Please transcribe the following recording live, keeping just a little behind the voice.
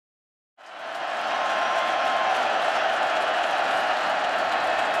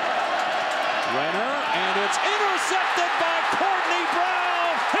intercepted by Kourtnei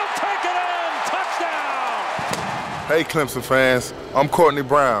Brown. He'll take it in. Touchdown. Hey Clemson fans, I'm Kourtnei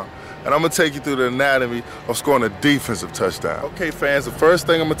Brown, and I'm gonna take you through the anatomy of scoring a defensive touchdown. Okay fans, the first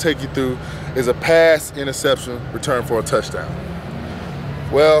thing I'm gonna take you through is a pass interception return for a touchdown.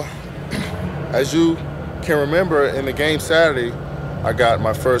 Well, as you can remember, in the game Saturday, I got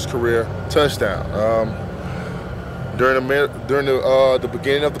my first career touchdown. During the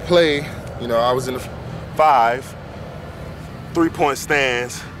beginning of the play, you know, I was in the 5 3-point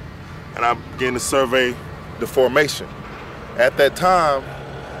stands, and I began to survey the formation. At that time,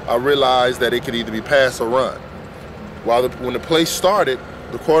 I realized that it could either be pass or run. When the play started,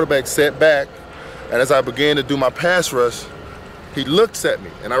 the quarterback sat back, and as I began to do my pass rush, he looked at me,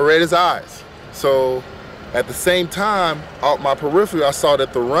 and I read his eyes. So at the same time, out my periphery, I saw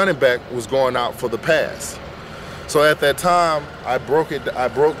that the running back was going out for the pass. So at that time, I broke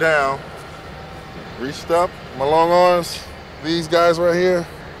down, reached up, my long arms, these guys right here,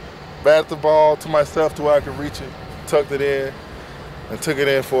 batted the ball to myself to where I could reach it, tucked it in, and took it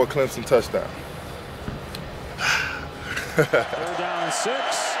in for a Clemson touchdown. Third down and 6,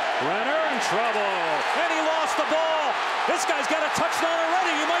 Renner in trouble, and he lost the ball. This guy's got a touchdown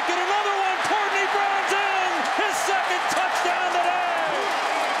already. You might get another one. Kourtnei Brown's in, his second touchdown today.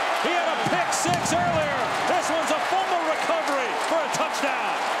 He had a pick 6 earlier. This one's a fumble recovery for a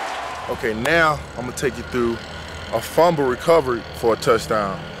touchdown. Okay, now I'm gonna take you through a fumble recovery for a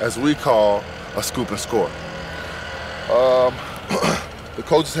touchdown, as we call a scoop and score. The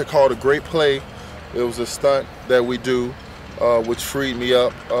coaches had called a great play. It was a stunt that we do, which freed me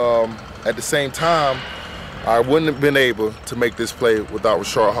up. At the same time, I wouldn't have been able to make this play without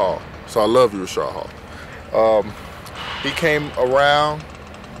Rashard Hall. So I love you, Rashard Hall. He came around,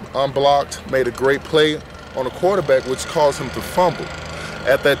 unblocked, made a great play on the quarterback, which caused him to fumble.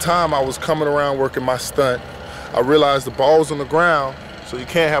 At that time, I was coming around working my stunt. I realized the ball was on the ground, so you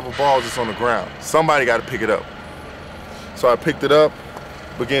can't have a ball just on the ground. Somebody got to pick it up. So I picked it up,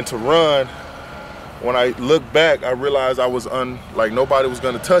 began to run. When I looked back, I realized I was like nobody was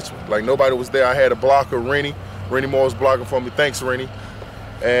gonna touch me. Like nobody was there. I had a blocker, Rennie. Rennie Moore was blocking for me. Thanks, Rennie.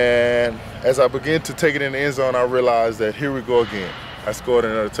 And as I began to take it in the end zone, I realized that here we go again. I scored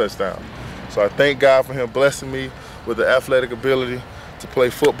another touchdown. So I thank God for him blessing me with the athletic ability to play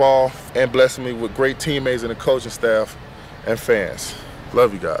football and blessing me with great teammates and the coaching staff and fans.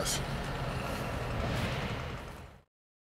 Love you guys.